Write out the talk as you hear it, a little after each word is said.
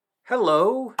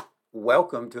Hello,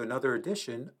 welcome to another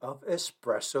edition of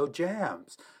Espresso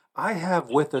Jams. I have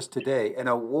with us today an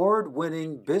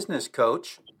award-winning business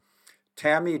coach,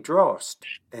 𝐂𝐨𝐧𝐪𝐮𝐞𝐫𝐢𝐧𝐠,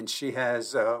 and she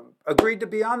has agreed to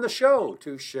be on the show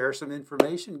to share some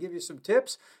information, give you some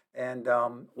tips, and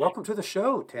welcome to the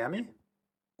show, Tammy.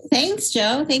 Thanks,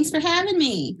 Joe. Thanks for having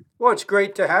me. Well, it's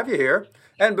great to have you here.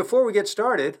 And before we get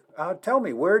started, tell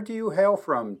me, where do you hail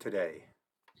from today?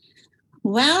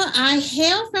 Well, I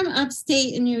hail from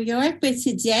upstate in New York, but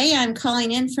today I'm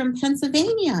calling in from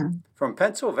Pennsylvania. From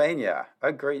Pennsylvania,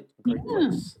 a great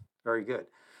place. Very good.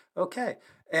 Okay.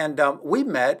 And we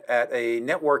met at a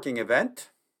networking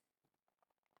event.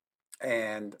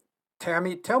 And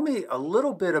Tammy, tell me a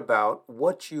little bit about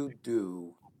what you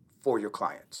do for your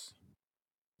clients.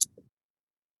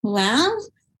 Well,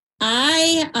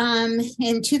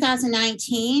 in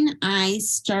 2019, I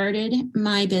started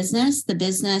my business, the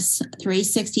Business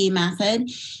 360 Method,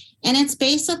 and it's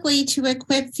basically to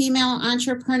equip female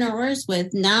entrepreneurs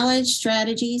with knowledge,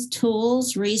 strategies,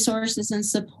 tools, resources, and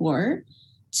support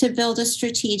to build a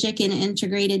strategic and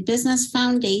integrated business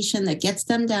foundation that gets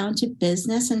them down to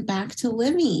business and back to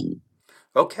living.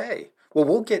 Okay. Well,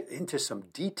 we'll get into some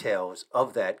details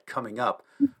of that coming up,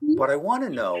 but I want to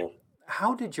know,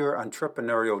 how did your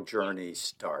entrepreneurial journey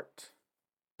start?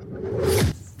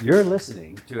 You're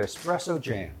listening to Espresso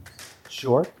Jams,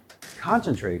 short,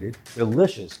 concentrated,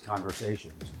 delicious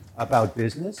conversations about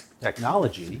business,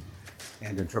 technology,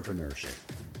 and entrepreneurship.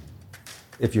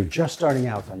 If you're just starting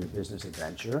out on your business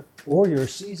adventure or you're a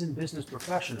seasoned business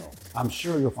professional, I'm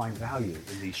sure you'll find value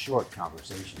in these short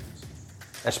conversations.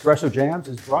 Espresso Jams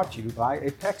is brought to you by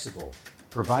𝐂𝐸𝐧𝐪𝐮𝐞𝐫𝐢𝐧𝐠,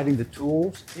 providing the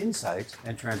tools, insights,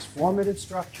 and transformative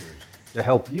structures to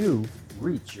help you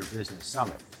reach your business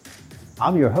summit.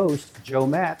 I'm your host, Joe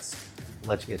Matz.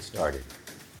 Let's get started.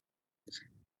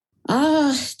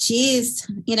 Oh, geez.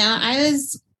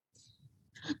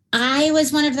 I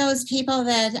was one of those people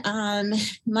that,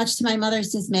 much to my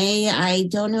mother's dismay, I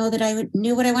don't know that I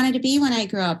knew what I wanted to be when I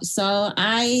grew up. So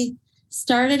I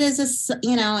started as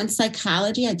in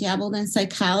psychology. I dabbled in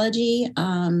psychology,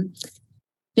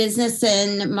 business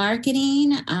and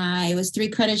marketing. I was 3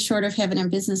 credits short of having a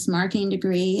business marketing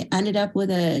degree, ended up with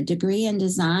a degree in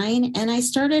design, and I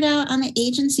started out on the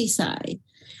agency side.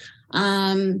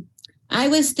 I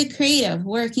was the creative,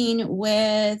 working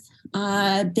with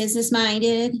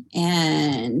business-minded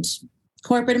and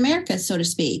corporate America, so to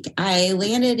speak. I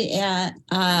landed at,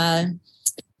 I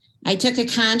took a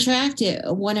contract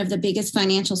at one of the biggest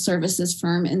financial services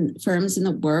firms in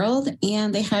the world,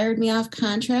 and they hired me off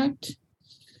contract.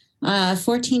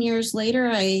 14 years later,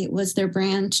 I was their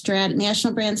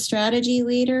national brand strategy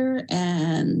leader.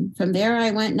 And from there, I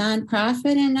went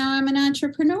nonprofit, and now I'm an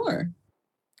entrepreneur.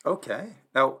 Okay.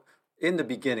 Now, in the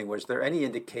beginning, was there any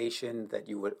indication that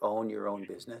you would own your own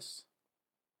business?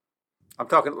 I'm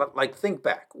talking like think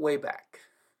back, way back.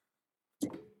 I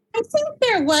think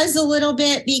there was a little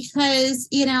bit because,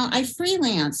 I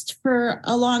freelanced for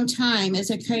a long time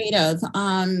as a creative.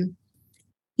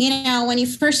 When you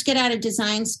first get out of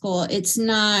design school, it's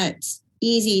not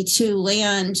easy to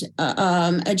land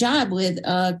a job with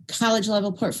a college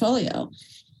level portfolio.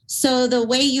 So the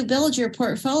way you build your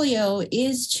portfolio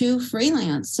is to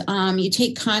freelance. You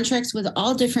take contracts with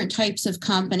all different types of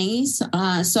companies.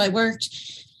 So I worked,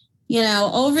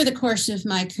 over the course of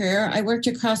my career, I worked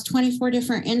across 24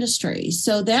 different industries.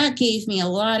 So that gave me a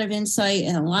lot of insight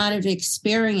and a lot of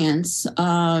experience.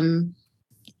 And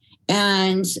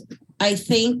I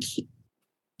think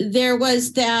there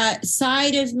was that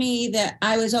side of me that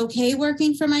I was okay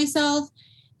working for myself,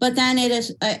 but then at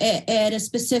a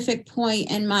specific point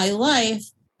in my life,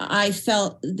 I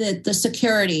felt that the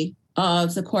security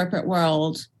of the corporate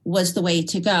world was the way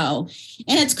to go,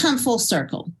 and it's come full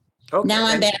circle. Okay. Now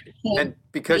I'm back. And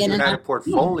because you had a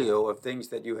portfolio of things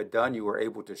that you had done, you were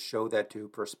able to show that to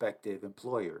prospective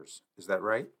employers. Is that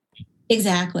right?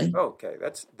 Exactly. Okay,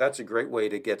 that's a great way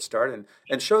to get started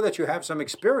and show that you have some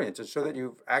experience and show that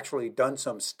you've actually done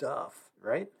some stuff,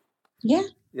 right? Yeah.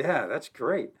 Yeah, that's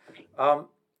great.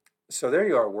 So there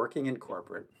you are, working in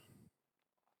corporate.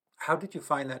 How did you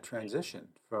find that transition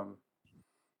from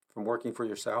working for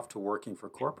yourself to working for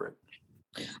corporate?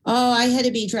 Oh, I had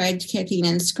to be dragged kicking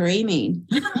and screaming.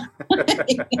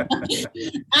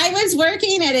 I was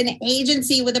working at an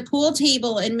agency with a pool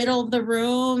table in the middle of the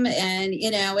room. And,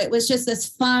 it was just this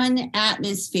fun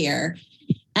atmosphere.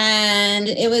 And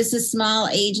it was a small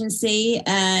agency.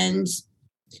 And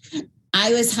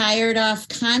I was hired off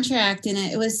contract. And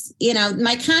it was,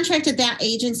 my contract at that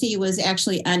agency was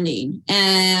actually ending.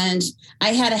 And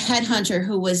I had a headhunter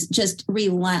who was just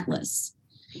relentless.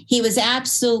 He was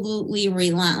absolutely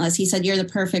relentless. He said, "You're the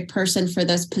perfect person for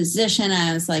this position."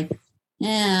 I was like,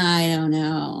 I don't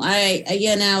know.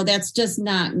 That's just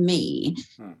not me.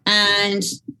 And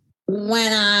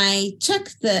when I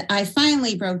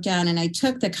finally broke down and I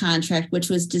took the contract, which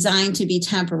was designed to be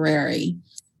temporary.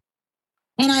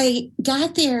 And I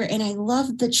got there and I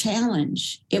loved the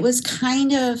challenge. It was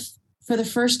kind of, for the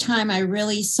first time, I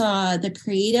really saw the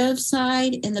creative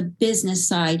side and the business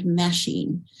side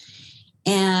meshing.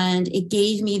 And it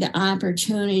gave me the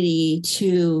opportunity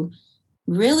to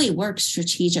really work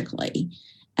strategically.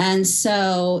 And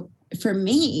so for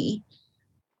me,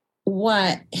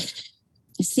 what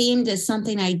seemed as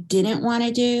something I didn't want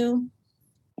to do,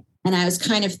 and I was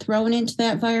kind of thrown into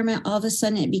that environment, all of a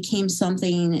sudden it became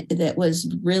something that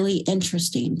was really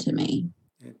interesting to me.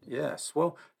 Yes.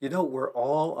 Well, we're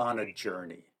all on a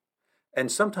journey.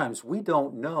 And sometimes we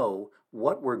don't know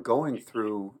what we're going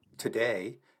through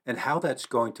today and how that's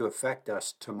going to affect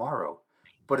us tomorrow.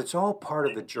 But it's all part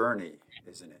of the journey,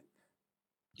 isn't it?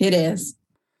 It is.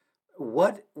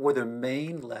 What were the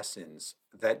main lessons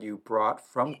that you brought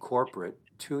from corporate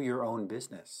to your own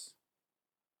business?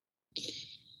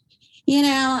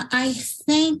 I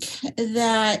think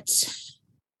that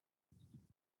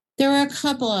there were a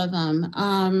couple of them.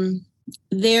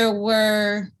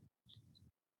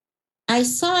 I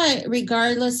saw it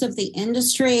regardless of the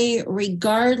industry,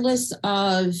 regardless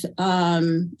of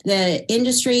the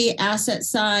industry asset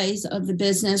size of the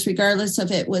business, regardless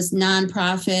if it was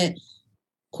nonprofit,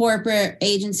 corporate,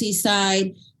 agency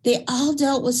side, they all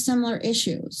dealt with similar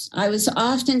issues. I was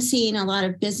often seeing a lot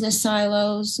of business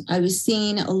silos. I was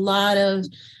seeing a lot of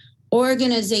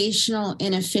organizational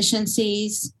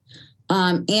inefficiencies,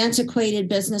 antiquated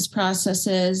business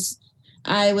processes.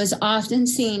 I was often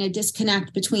seeing a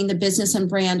disconnect between the business and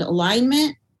brand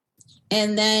alignment,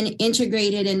 and then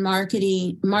integrated in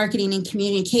marketing and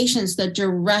communications that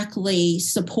directly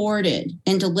supported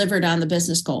and delivered on the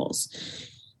business goals.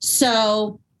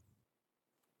 So,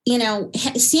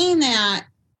 seeing that,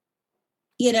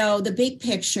 the big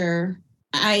picture,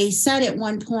 I said at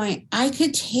one point, I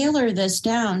could tailor this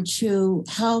down to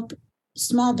help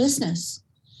small business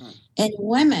and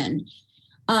women.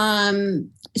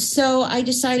 So I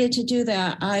decided to do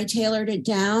that. I tailored it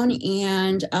down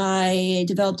and I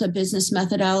developed a business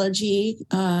methodology,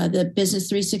 the Business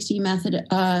 360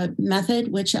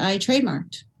 method, which I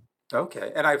trademarked.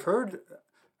 Okay. And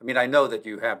I know that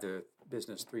you have the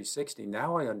Business 360.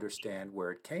 Now I understand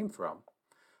where it came from.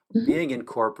 Mm-hmm. Being in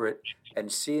corporate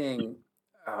and seeing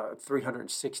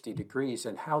 360 degrees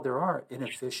and how there are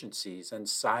inefficiencies and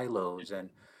silos. And,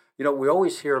 we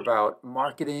always hear about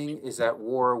marketing is at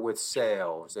war with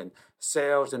sales, and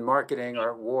sales and marketing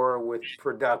are at war with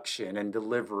production and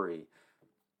delivery.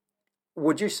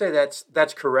 Would you say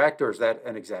that's correct, or is that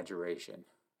an exaggeration?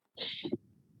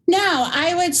 No,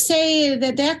 I would say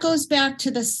that goes back to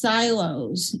the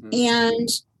silos. Mm-hmm. And,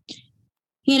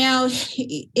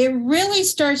 it really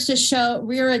starts to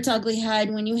rear its ugly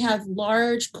head when you have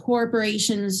large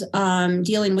corporations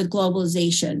dealing with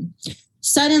globalization.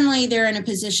 Suddenly they're in a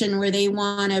position where they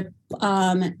want to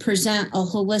present a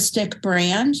holistic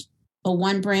brand, a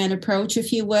one brand approach,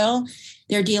 if you will.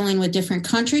 They're dealing with different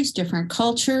countries, different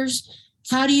cultures.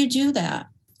 How do you do that?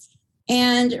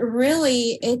 And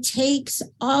really, it takes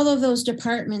all of those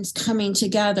departments coming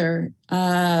together.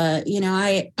 I've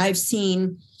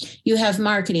seen you have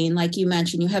marketing, like you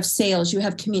mentioned, you have sales, you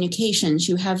have communications,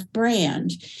 you have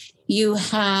brand, you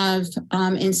have,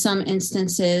 in some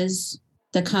instances,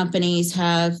 the companies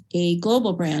have a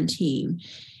global brand team.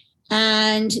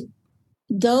 And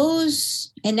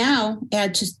now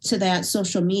add to that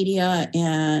social media,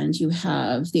 and you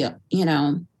have the,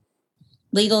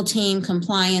 legal team,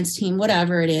 compliance team,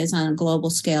 whatever it is on a global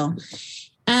scale.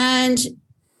 And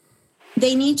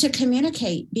they need to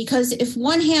communicate, because if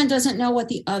one hand doesn't know what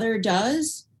the other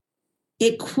does,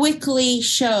 it quickly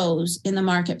shows in the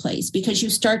marketplace, because you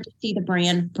start to see the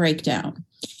brand breakdown.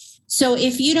 So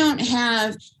if you don't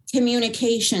have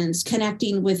communications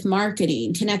connecting with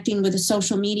marketing, connecting with a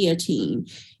social media team,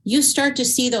 you start to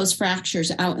see those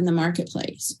fractures out in the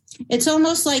marketplace. It's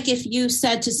almost like if you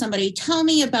said to somebody, tell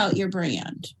me about your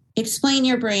brand, explain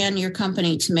your brand, your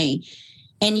company to me,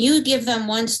 and you give them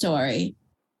one story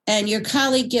and your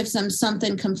colleague gives them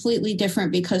something completely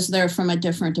different because they're from a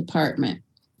different department.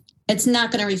 It's not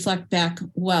going to reflect back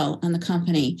well on the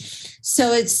company.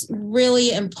 So it's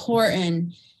really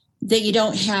important that you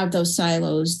don't have those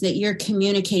silos, that you're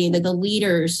communicating, that the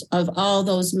leaders of all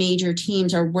those major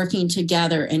teams are working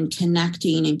together and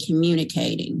connecting and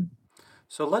communicating.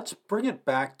 So let's bring it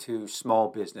back to small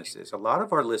businesses. A lot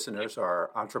of our listeners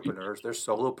are entrepreneurs, they're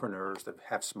solopreneurs that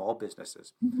have small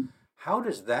businesses. Mhm. How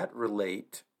does that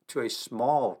relate to a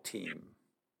small team?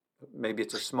 Maybe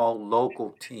it's a small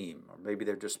local team, or maybe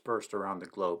they're dispersed around the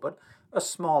globe, but a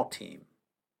small team.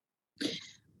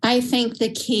 I think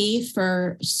the key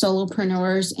for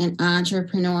solopreneurs and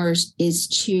entrepreneurs is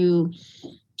to,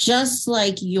 just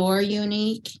like you're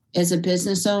unique as a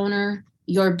business owner,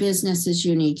 your business is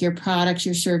unique. Your products,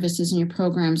 your services, and your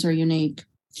programs are unique.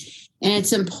 And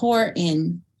it's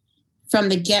important from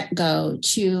the get-go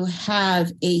to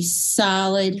have a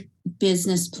solid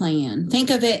business plan. Think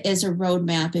of it as a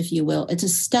roadmap, if you will. It's a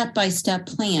step-by-step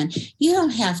plan. You don't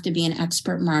have to be an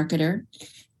expert marketer.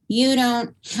 You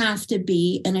don't have to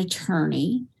be an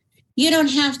attorney. You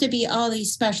don't have to be all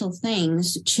these special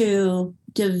things to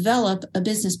develop a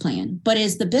business plan. But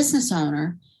as the business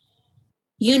owner,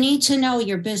 you need to know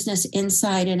your business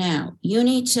inside and out. You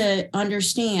need to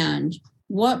understand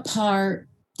what part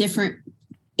different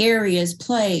areas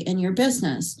play in your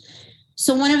business.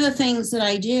 So one of the things that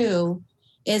I do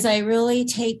is I really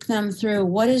take them through,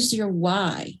 what is your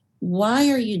why?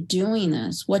 Why are you doing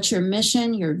this? What's your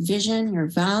mission, your vision, your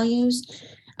values?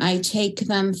 I take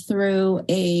them through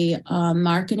a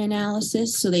market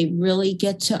analysis so they really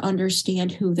get to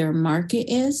understand who their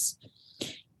market is.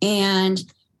 And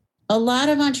a lot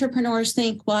of entrepreneurs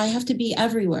think, well, I have to be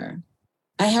everywhere.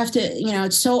 I have to,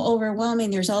 it's so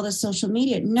overwhelming. There's all this social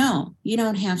media. No, you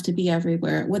don't have to be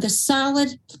everywhere. With a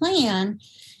solid plan,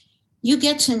 you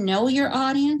get to know your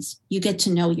audience. You get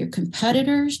to know your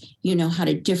competitors. You know how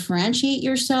to differentiate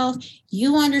yourself.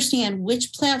 You understand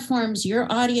which platforms your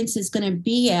audience is going to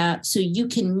be at so you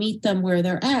can meet them where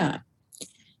they're at.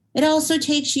 It also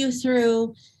takes you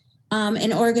through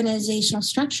an organizational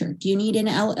structure. Do you need an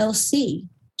LLC?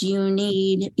 Do you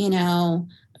need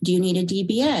a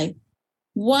DBA?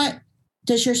 What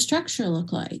does your structure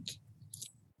look like?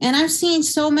 And I've seen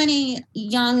so many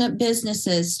young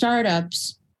businesses,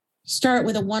 startups, start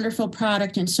with a wonderful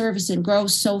product and service and grow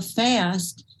so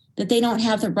fast that they don't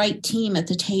have the right team at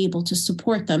the table to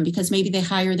support them because maybe they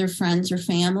hire their friends or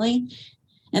family.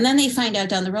 And then they find out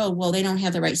down the road, well, they don't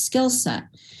have the right skill set.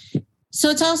 So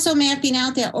it's also mapping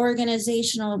out that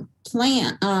organizational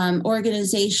plan.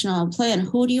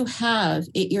 Who do you have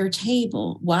at your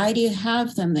table? Why do you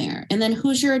have them there? And then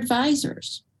who's your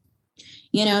advisors?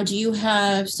 Do you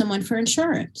have someone for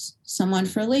insurance, someone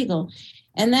for legal?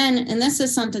 And this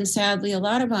is something sadly a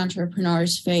lot of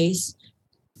entrepreneurs face,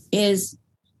 is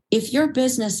if your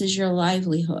business is your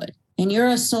livelihood and you're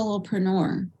a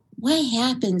solopreneur, what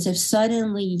happens if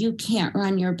suddenly you can't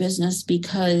run your business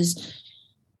because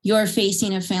you're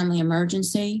facing a family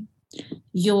emergency,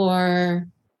 you're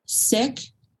sick,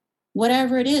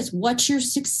 whatever it is? What's your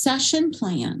succession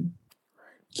plan?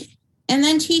 And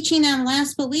then teaching them,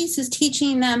 last but least, is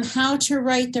teaching them how to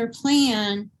write their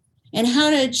plan and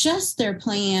how to adjust their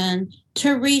plan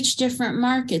to reach different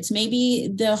markets.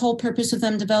 Maybe the whole purpose of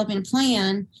them developing a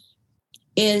plan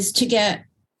is to get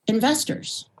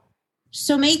investors.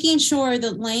 So making sure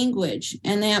the language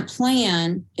and that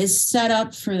plan is set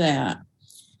up for that.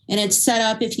 And it's set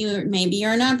up if maybe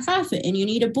you're a nonprofit and you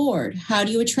need a board. How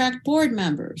do you attract board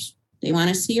members? They want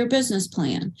to see your business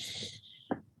plan.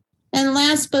 And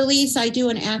last but least, I do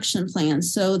an action plan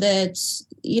so that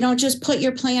you don't just put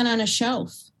your plan on a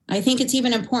shelf. I think it's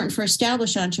even important for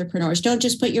established entrepreneurs. Don't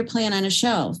just put your plan on a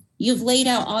shelf. You've laid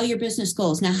out all your business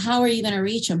goals. Now, how are you going to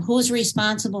reach them? Who's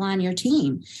responsible on your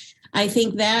team? I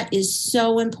think that is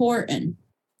so important.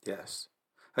 Yes.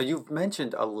 You've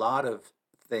mentioned a lot of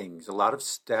things, a lot of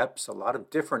steps, a lot of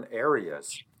different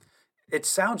areas. It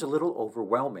sounds a little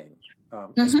overwhelming,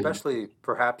 especially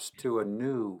perhaps to a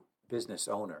new business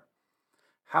owner.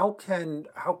 How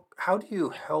do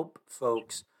you help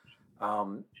folks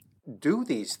do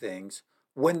these things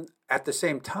when at the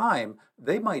same time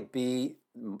they might be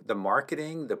the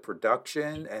marketing, the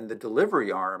production, and the delivery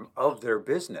arm of their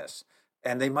business?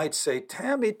 And they might say,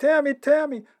 Tammy,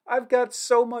 I've got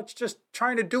so much just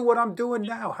trying to do what I'm doing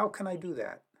now. How can I do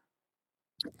that?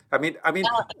 I mean,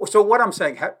 so what I'm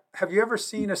saying, have you ever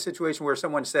seen a situation where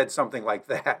someone said something like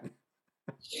that?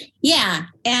 Yeah.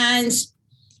 And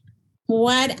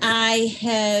what I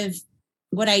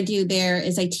do there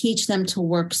is I teach them to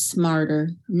work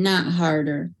smarter, not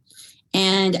harder.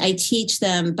 And I teach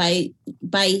them by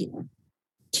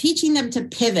teaching them to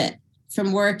pivot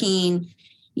from working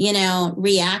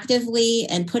reactively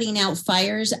and putting out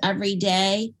fires every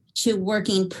day to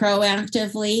working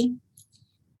proactively.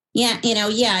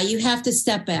 Yeah, you have to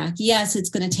step back. Yes, it's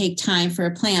going to take time for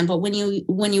a plan, but when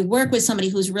you work with somebody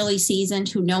who's really seasoned,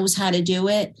 who knows how to do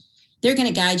it, they're going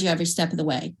to guide you every step of the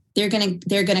way. they're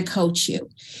gonna coach you.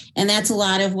 And that's a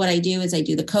lot of what I do. Is I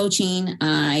do the coaching.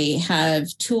 I have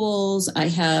tools. I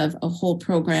have a whole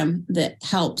program that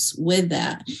helps with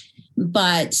that.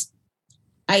 But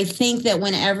I think that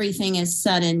when everything is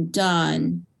said and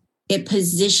done, it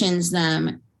positions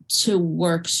them to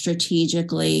work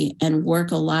strategically and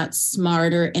work a lot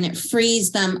smarter, and it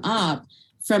frees them up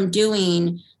from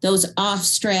doing those off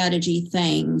strategy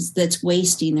things that's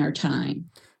wasting their time.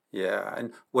 Yeah,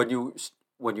 and when you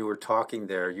were talking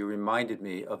there, you reminded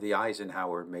me of the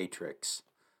Eisenhower matrix,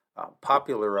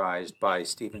 popularized by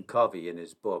Stephen Covey in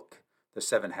his book, The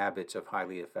 7 Habits of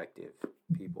Highly Effective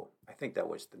People. I think that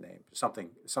was the name,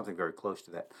 something very close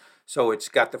to that. So it's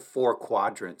got the 4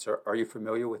 quadrants. Are you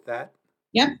familiar with that?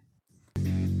 Yep.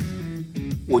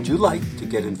 Would you like to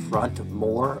get in front of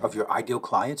more of your ideal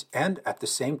clients and at the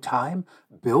same time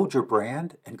build your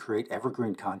brand and create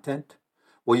evergreen content?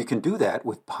 Well, you can do that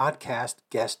with podcast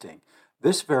guesting.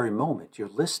 This very moment, you're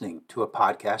listening to a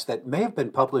podcast that may have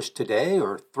been published today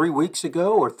or 3 weeks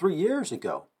ago or 3 years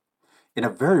ago. In a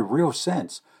very real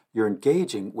sense, you're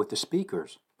engaging with the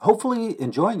speakers, hopefully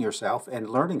enjoying yourself and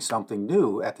learning something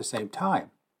new at the same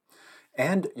time.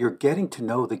 And you're getting to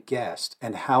know the guest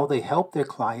and how they help their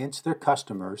clients, their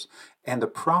customers, and the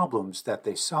problems that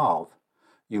they solve.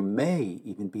 You may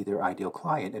even be their ideal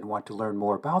client and want to learn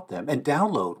more about them and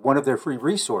download one of their free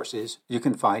resources you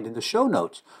can find in the show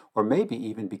notes, or maybe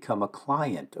even become a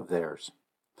client of theirs.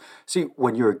 See,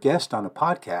 when you're a guest on a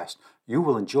podcast, you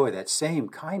will enjoy that same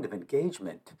kind of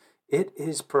engagement. It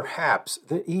is perhaps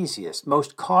the easiest,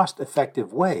 most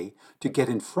cost-effective way to get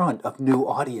in front of new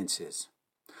audiences.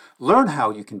 Learn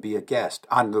how you can be a guest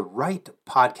on the right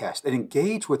podcast and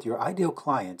engage with your ideal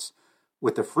clients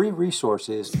with the free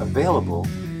resources available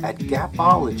at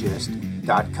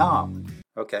gapologist.com.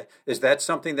 Okay. Is that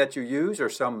something that you use, or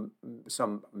some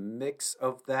mix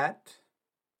of that?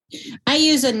 I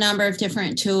use a number of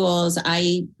different tools.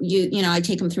 I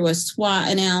take them through a SWOT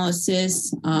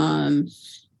analysis. I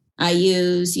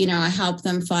help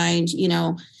them find,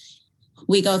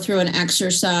 we go through an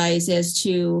exercise as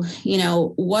to,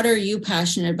 what are you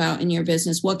passionate about in your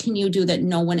business? What can you do that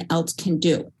no one else can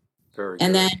do?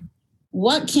 And then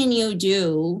what can you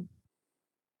do?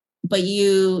 But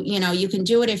you can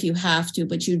do it if you have to,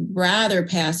 but you'd rather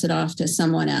pass it off to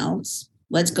someone else.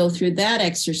 Let's go through that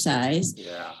exercise.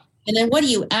 Yeah. And then what do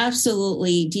you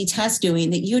absolutely detest doing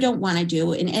that you don't want to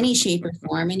do in any shape or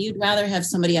form, and you'd rather have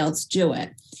somebody else do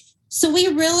it? So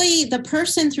the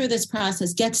person through this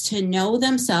process gets to know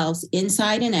themselves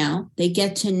inside and out. They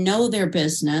get to know their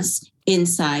business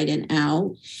inside and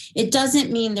out. It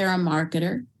doesn't mean they're a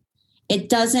marketer. It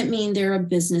doesn't mean they're a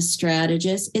business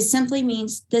strategist. It simply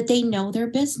means that they know their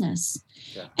business.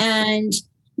 Yeah. And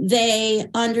they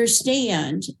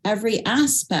understand every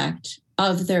aspect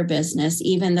of their business,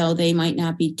 even though they might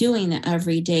not be doing the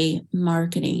everyday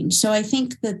marketing. So I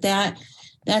think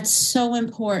that's so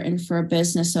important for a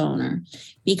business owner,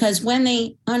 because when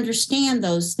they understand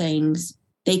those things,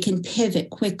 they can pivot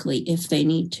quickly if they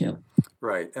need to.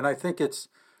 Right. And I think it's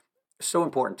so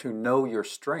important to know your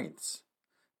strengths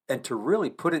and to really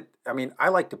put it, I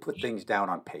like to put things down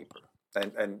on paper.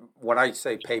 And when I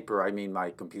say paper, I mean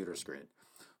my computer screen.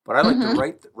 But I like to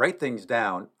write things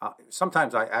down.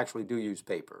 Sometimes I actually do use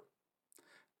paper.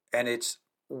 And it's,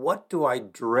 what do I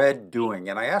dread doing?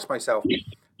 And I ask myself,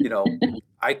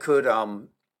 I could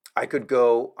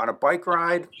go on a bike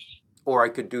ride, or I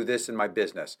could do this in my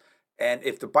business. And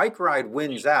if the bike ride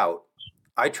wins out,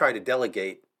 I try to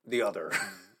delegate the other.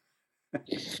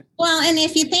 Well, and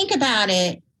if you think about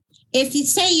it, if you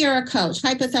say you're a coach,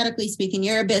 hypothetically speaking,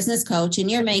 you're a business coach and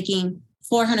you're making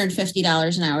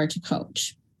 $450 an hour to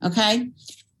coach, okay?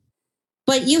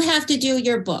 But you have to do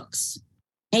your books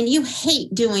and you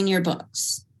hate doing your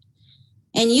books.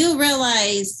 And you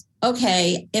realize,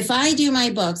 okay, if I do my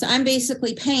books, I'm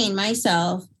basically paying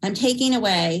myself, I'm taking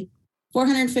away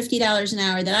 $450 an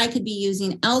hour that I could be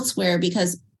using elsewhere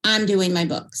because I'm doing my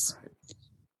books.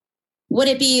 Would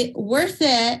it be worth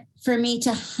it for me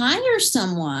to hire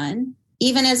someone,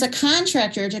 even as a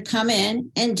contractor, to come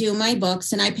in and do my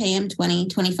books, and I pay him $20,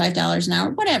 $25 an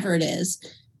hour, whatever it is,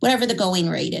 whatever the going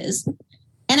rate is,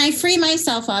 and I free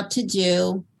myself up to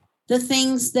do the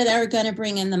things that are going to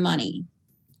bring in the money?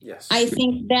 Yes. I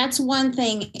think that's one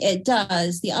thing it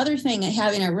does. The other thing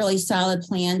having a really solid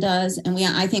plan does, and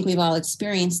I think we've all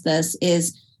experienced this,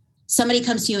 is somebody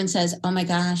comes to you and says, oh my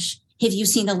gosh, have you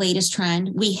seen the latest trend?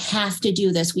 We have to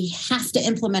do this. We have to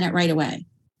implement it right away.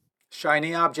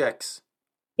 Shiny objects.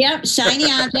 Yep,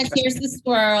 shiny objects. Here's the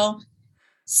squirrel.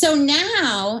 So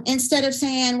now, instead of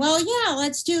saying, well, yeah,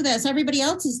 let's do this, everybody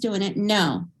else is doing it.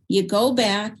 No, you go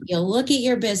back, you look at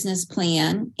your business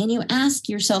plan, and you ask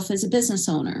yourself as a business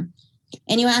owner,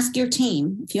 and you ask your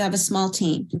team, if you have a small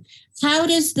team, how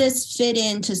does this fit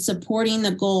into supporting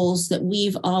the goals that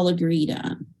we've all agreed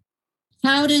on?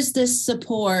 How does this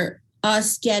support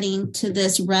us getting to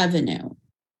this revenue?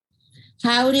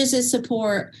 How does it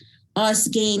support us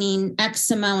gaining X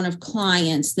amount of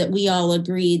clients that we all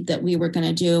agreed that we were going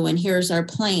to do? And here's our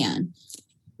plan.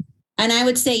 And I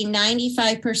would say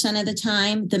 95% of the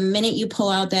time, the minute you pull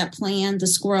out that plan, the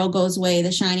squirrel goes away,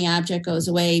 the shiny object goes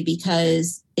away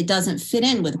because it doesn't fit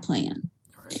in with a plan.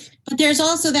 Right. But there's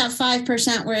also that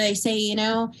 5% where they say,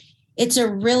 it's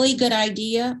a really good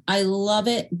idea. I love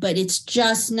it, but it's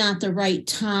just not the right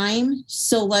time.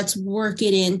 So let's work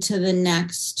it into the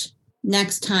next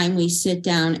time we sit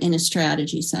down in a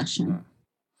strategy session.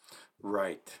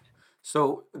 Right.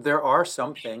 So there are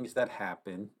some things that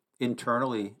happen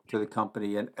internally to the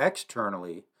company and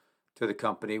externally to the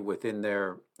company within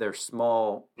their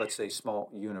small, let's say small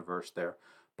universe there.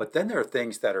 But then there are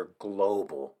things that are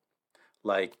global.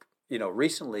 Like,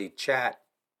 recently Chat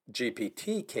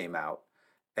GPT came out,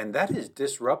 and that has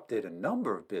disrupted a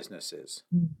number of businesses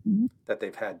that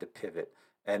they've had to pivot.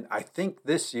 And I think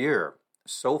this year,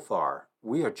 so far,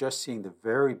 we are just seeing the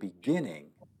very beginning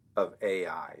of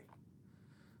AI.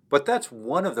 But that's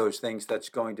one of those things that's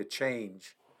going to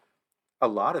change a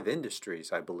lot of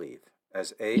industries, I believe,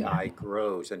 as AI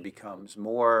grows and becomes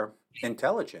more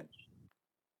intelligent.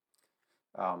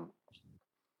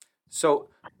 So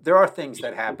there are things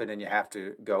that happen and you have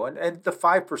to go. And the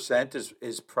 5%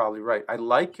 is probably right. I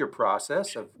like your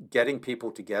process of getting people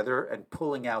together and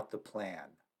pulling out the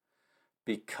plan,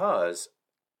 because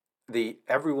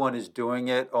everyone is doing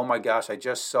it. Oh my gosh, I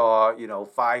just saw,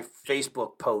 5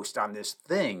 Facebook posts on this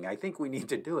thing. I think we need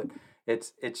to do it.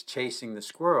 It's chasing the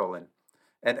squirrel.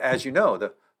 And as you know,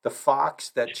 the fox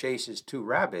that chases 2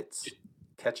 rabbits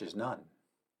catches none.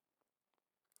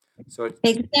 So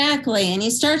exactly. And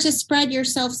you start to spread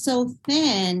yourself so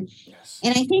thin. Yes.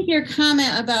 And I think your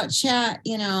comment about chat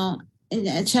AI,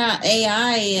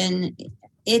 and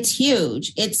it's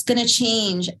huge. It's going to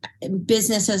change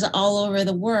businesses all over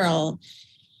the world.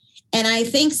 And I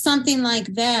think something like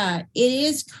that, it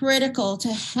is critical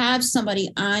to have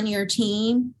somebody on your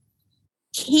team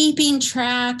keeping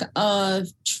track of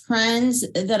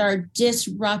trends that are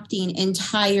disrupting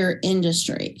entire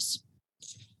industries.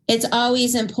 It's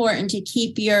always important to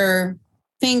keep your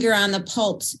finger on the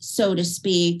pulse, so to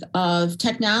speak, of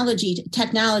technology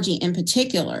in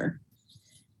particular.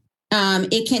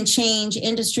 It can change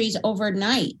industries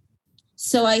overnight.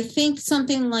 So I think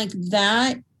something like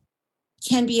that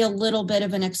can be a little bit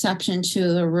of an exception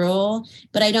to the rule,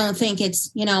 but I don't think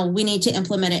it's, we need to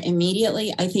implement it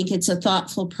immediately. I think it's a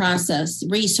thoughtful process,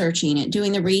 researching it,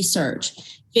 doing the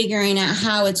research, figuring out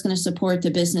how it's going to support the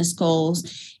business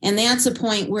goals. And that's a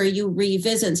point where you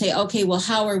revisit and say, okay, well,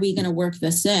 how are we going to work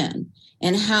this in?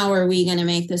 And how are we going to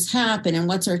make this happen? And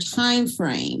what's our time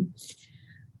frame?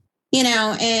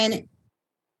 And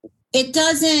it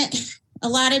doesn't, a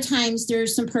lot of times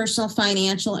there's some personal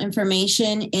financial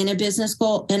information in a business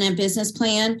goal, in a business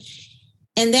plan.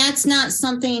 And that's not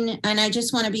something, and I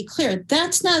just want to be clear,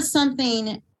 that's not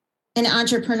something an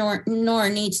entrepreneur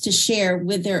needs to share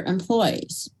with their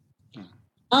employees.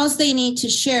 All they need to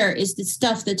share is the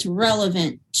stuff that's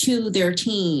relevant to their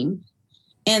team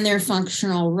and their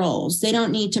functional roles. They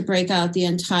don't need to break out the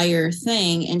entire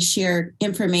thing and share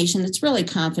information that's really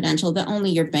confidential that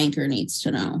only your banker needs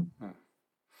to know.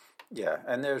 Yeah,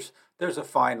 and there's a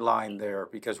fine line there,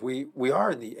 because we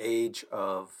are in the age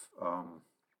of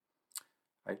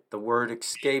the word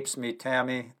escapes me,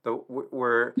 Tammy. The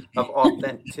word of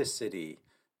authenticity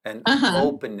and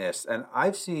openness. And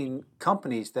I've seen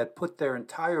companies that put their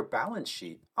entire balance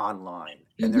sheet online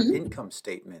and their income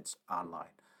statements online.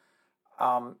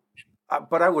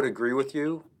 But I would agree with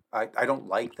you. I don't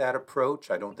like that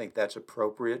approach. I don't think that's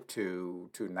appropriate to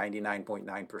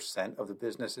 99.9% of the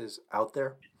businesses out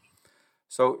there.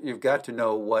 So you've got to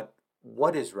know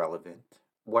what is relevant,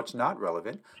 what's not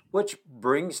relevant, which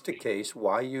brings to case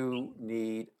why you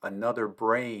need another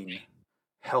brain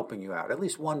helping you out, at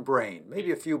least one brain,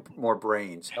 maybe a few more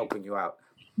brains helping you out.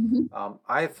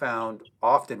 I have found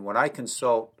often when I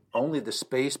consult only the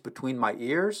space between my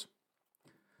ears,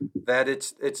 that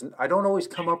it's I don't always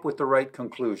come up with the right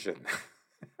conclusion.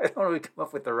 I don't always come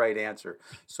up with the right answer.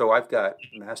 So I've got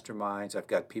masterminds, I've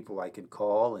got people I can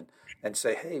call and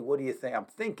say, hey, what do you think? I'm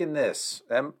thinking this.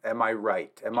 Am I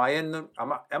right? Am I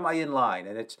in line?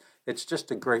 And it's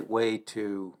just a great way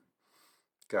to,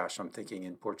 gosh, I'm thinking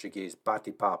in Portuguese,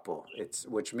 bate-papo.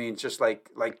 Which means just like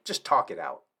just talk it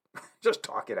out. Just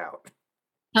talk it out.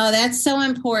 Oh, that's so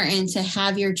important to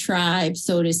have your tribe,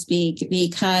 so to speak,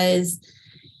 because,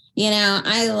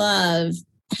 I love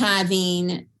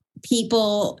having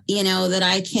people, that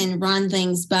I can run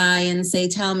things by and say,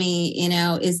 tell me,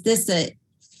 is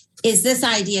this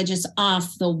idea just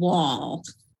off the wall?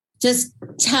 Just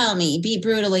tell me, be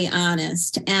brutally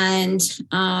honest. And,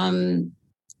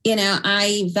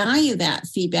 I value that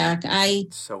feedback. I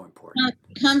So important.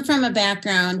 come from a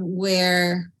background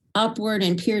where upward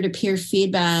and peer-to-peer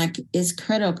feedback is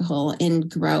critical in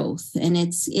growth, and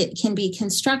it can be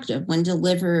constructive when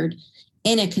delivered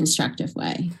in a constructive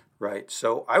way. Right.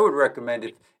 So I would recommend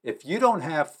if you don't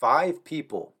have 5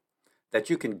 people that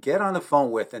you can get on the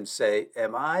phone with and say,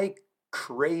 am I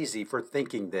crazy for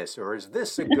thinking this? Or is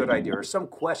this a good idea? Or some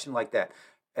question like that.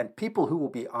 And people who will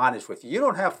be honest with you. You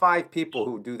don't have 5 people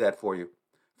who do that for you.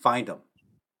 Find them.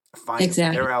 Find them.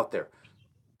 Exactly. They're out there.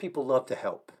 People love to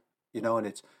help. And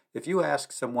it's if you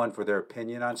ask someone for their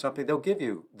opinion on something, they'll give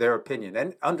you their opinion.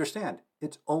 And understand,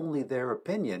 it's only their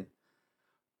opinion,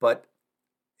 but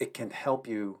it can help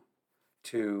you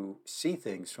to see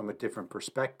things from a different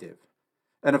perspective.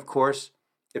 And of course,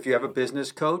 if you have a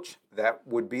business coach, that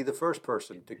would be the first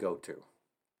person to go to.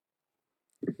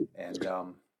 And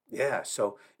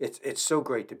so it's so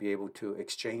great to be able to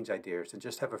exchange ideas and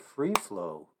just have a free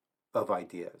flow of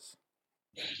ideas.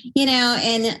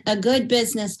 And a good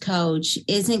business coach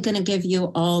isn't going to give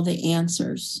you all the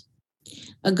answers.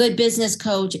 A good business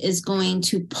coach is going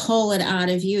to pull it out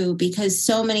of you, because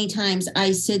so many times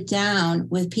I sit down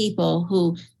with people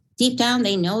who deep down,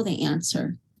 they know the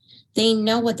answer. They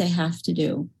know what they have to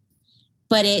do,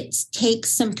 but it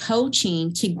takes some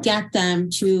coaching to get them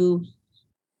to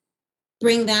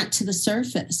bring that to the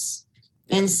surface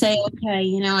and say,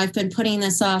 okay, I've been putting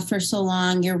this off for so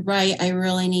long. You're right. I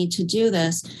really need to do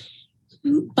this.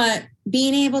 But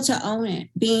being able to own it,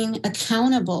 being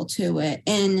accountable to it.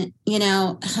 And,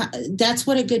 that's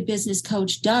what a good business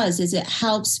coach does, is it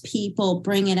helps people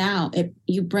bring it out.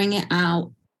 You bring it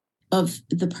out of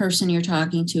the person you're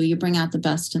talking to. You bring out the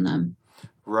best in them.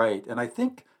 Right. And I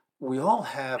think we all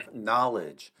have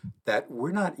knowledge that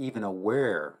we're not even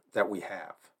aware that we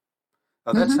have.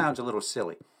 Now, that sounds a little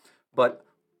silly, but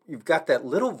you've got that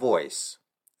little voice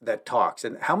that talks.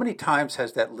 And how many times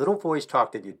has that little voice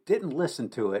talked and you didn't listen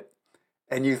to it,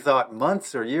 and you thought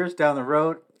months or years down the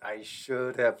road, I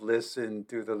should have listened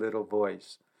to the little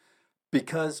voice?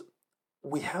 Because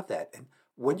we have that. And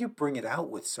when you bring it out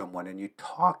with someone and you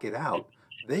talk it out,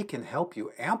 they can help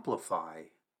you amplify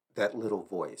that little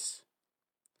voice.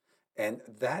 And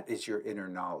that is your inner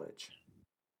knowledge.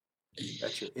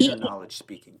 That's your inner knowledge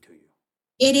speaking to you.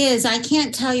 It is. I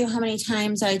can't tell you how many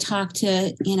times I talk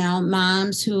to,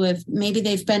 moms who maybe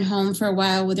they've been home for a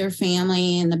while with their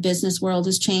family, and the business world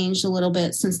has changed a little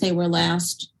bit since they were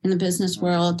last in the business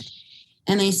world.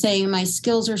 And they say, my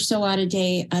skills are so out of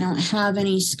date. I don't have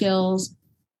any skills.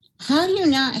 How do you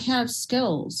not have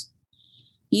skills?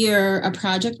 You're a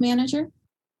project manager.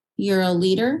 You're a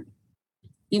leader.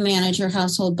 You manage your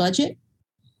household budget.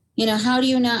 How do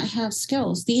you not have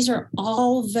skills? These are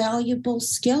all valuable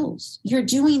skills. You're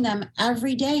doing them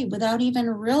every day without even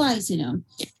realizing them.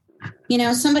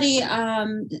 Somebody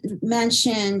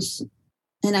mentioned,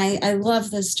 and I love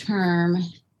this term,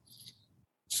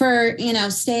 for,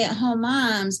 stay-at-home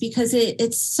moms, because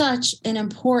it's such an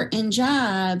important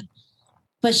job.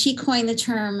 But she coined the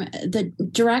term, the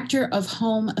director of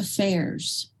home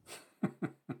affairs.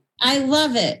 I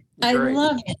love it. Great. I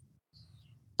love it.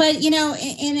 But,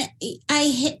 and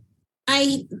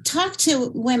I talk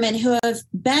to women who have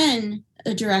been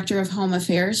a director of home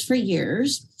affairs for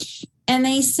years, and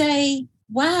they say,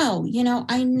 wow,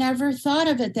 I never thought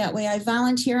of it that way. I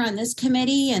volunteer on this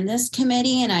committee and this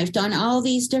committee, and I've done all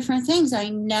these different things. I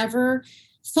never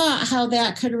thought how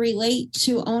that could relate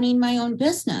to owning my own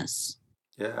business.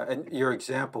 Yeah, and your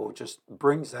example just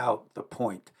brings out the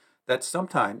point that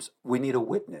sometimes we need a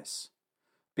witness,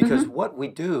 because what we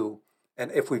do,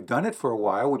 and if we've done it for a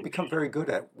while, we become very good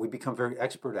at it. We become very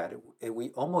expert at it. And we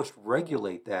almost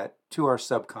regulate that to our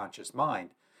subconscious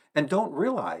mind and don't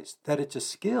realize that it's a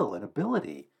skill and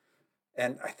ability.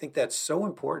 And I think that's so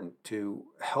important to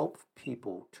help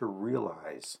people to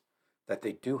realize that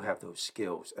they do have those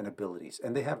skills and abilities,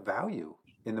 and they have value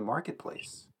in the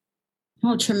marketplace.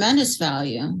 Oh, tremendous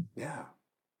value. Yeah.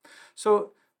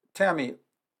 So, Tammy,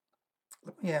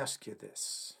 let me ask you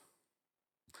this.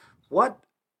 What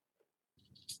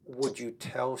would you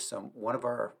tell one of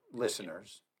our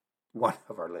listeners,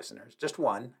 just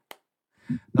one,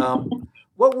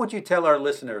 what would you tell our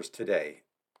listeners today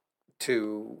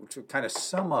to kind of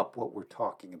sum up what we're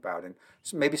talking about, and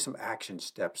maybe some action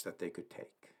steps that they could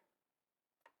take?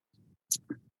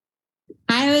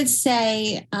 I would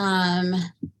say,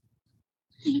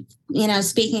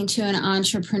 speaking to an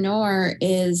entrepreneur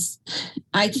is,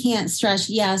 I can't stress,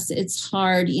 yes, it's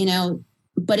hard,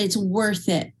 but it's worth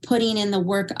it putting in the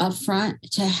work up front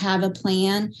to have a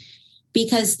plan,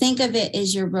 because think of it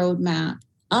as your roadmap.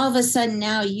 All of a sudden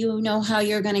now you know how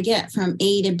you're going to get from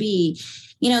A to B.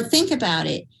 Think about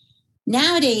it.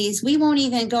 Nowadays, we won't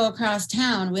even go across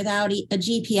town without a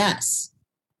GPS.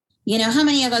 How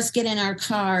many of us get in our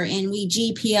car and we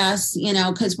GPS,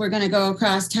 because we're going to go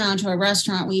across town to a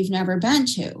restaurant we've never been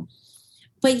to.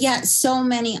 But yet so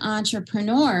many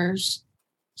entrepreneurs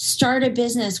start a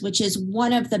business, which is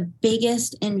one of the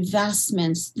biggest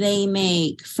investments they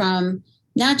make, from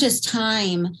not just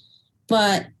time,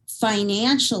 but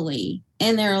financially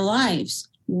in their lives.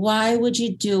 Why would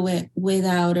you do it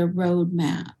without a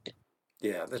roadmap?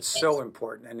 Yeah, that's so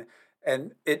important.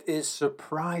 And it is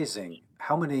surprising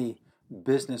how many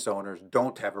business owners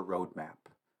don't have a roadmap.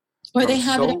 Or From they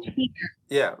have it so up here.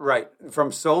 Yeah, right. From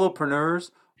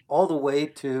solopreneurs all the way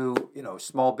to,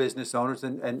 small business owners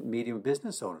and medium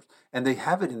business owners. And they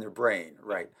have it in their brain,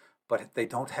 right? But they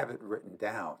don't have it written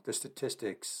down. The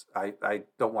statistics, I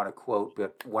don't want to quote,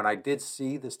 but when I did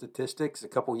see the statistics a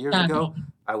couple years ago,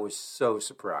 I was so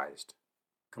surprised,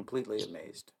 completely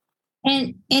amazed.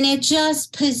 And it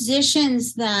just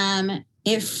positions them,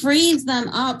 it frees them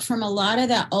up from a lot of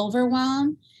that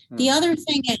overwhelm. The other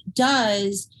thing it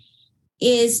does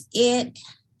is it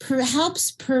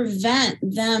helps prevent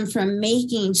them from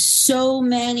making so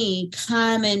many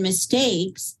common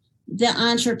mistakes that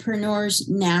entrepreneurs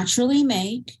naturally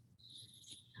make.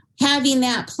 Having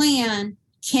that plan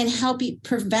can help you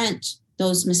prevent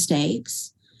those mistakes.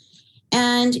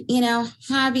 And,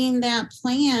 having that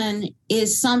plan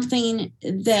is something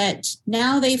that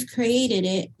now they've created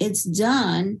it, it's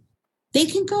done. They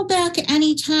can go back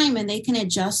anytime and they can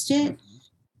adjust it.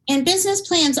 And business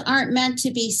plans aren't meant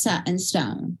to be set in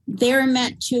stone. They're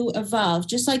meant to evolve,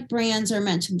 just like brands are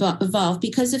meant to evolve.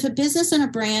 Because if a business and a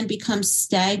brand becomes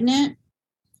stagnant,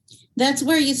 that's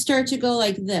where you start to go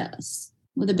like this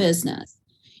with a business.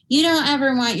 You don't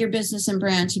ever want your business and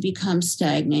brand to become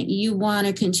stagnant. You want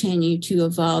to continue to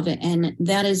evolve it. And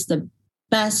that is the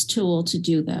best tool to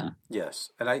do that.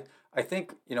 Yes. And I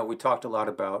think, we talked a lot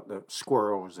about the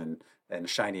squirrels and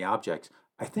shiny objects.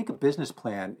 I think a business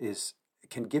plan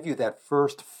can give you that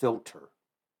first filter.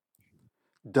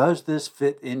 Does this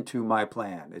fit into my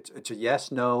plan? It's a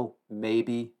yes, no,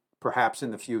 maybe, perhaps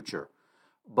in the future.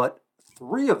 But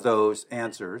three of those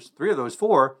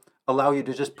four, allow you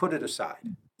to just put it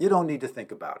aside. You don't need to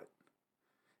think about it.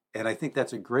 And I think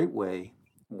that's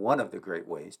one of the great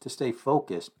ways to stay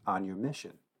focused on your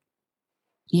mission.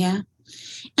 Yeah.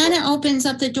 And it opens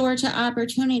up the door to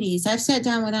opportunities. I've sat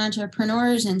down with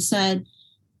entrepreneurs and said,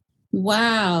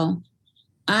 wow,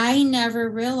 I never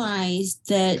realized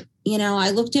that,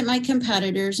 I looked at my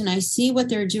competitors and I see what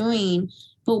they're doing,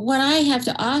 but what I have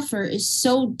to offer is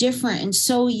so different and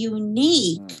so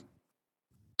unique.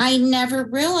 I never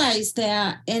realized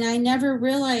that. And I never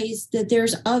realized that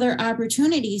there's other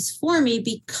opportunities for me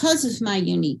because of my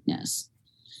uniqueness.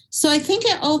 So I think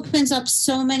it opens up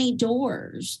so many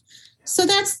doors. So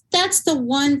that's the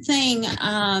one thing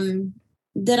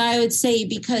that I would say,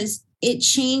 because it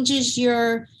changes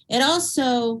it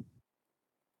also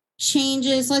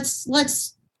changes,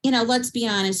 let's be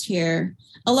honest here.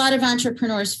 A lot of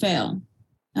entrepreneurs fail.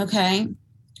 Okay.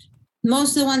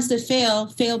 Most of the ones that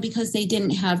fail because they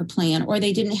didn't have a plan, or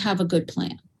they didn't have a good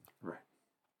plan. Right.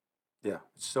 Yeah,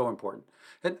 it's so important.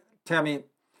 And Tammy,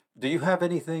 do you have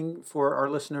anything for our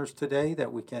listeners today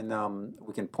that we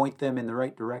can point them in the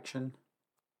right direction?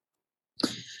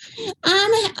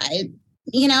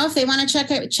 If they want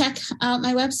to check out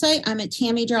my website, I'm at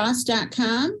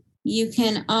𝐂𝐸𝐧𝐪.com. You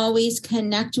can always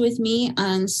connect with me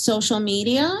on social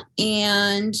media,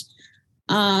 and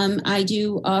I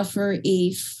do offer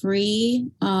a free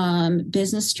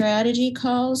business strategy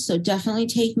call, so definitely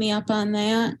take me up on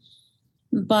that.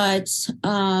 But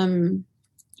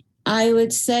I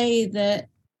would say that,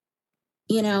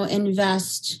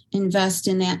 invest in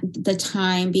the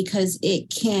time, because it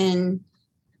can,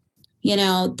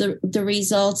 the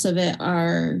results of it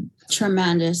are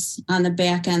tremendous on the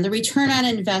back end. The return on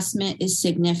investment is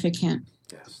significant.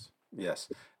 Yes.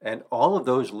 And all of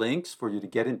those links for you to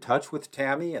get in touch with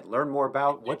Tammy and learn more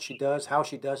about what she does, how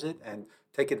she does it, and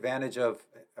take advantage of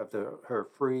her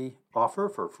free offer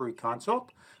for a free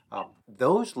consult,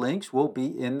 those links will be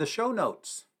in the show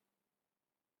notes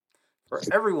for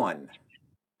everyone.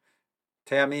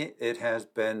 Tammy, it has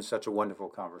been such a wonderful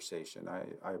conversation.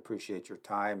 I appreciate your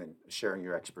time and sharing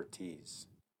your expertise.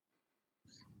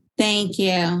 Thank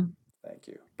you. Thank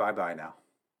you. Bye-bye now.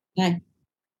 Bye.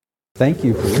 Thank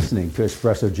you for listening to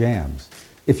Espresso Jams.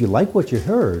 If you like what you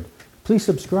heard, please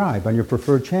subscribe on your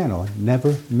preferred channel and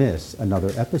never miss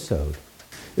another episode.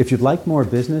 If you'd like more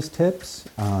business tips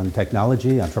on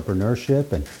technology,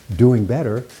 entrepreneurship, and doing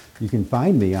better, you can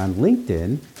find me on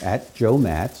LinkedIn at Joe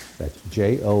Matz, that's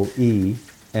JoeMatz,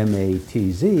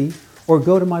 or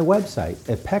go to my website,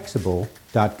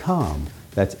 apexable.com,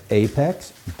 that's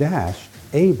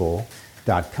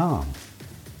apex-able.com.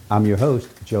 I'm your host,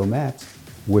 Joe Matz,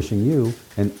 wishing you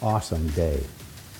an awesome day.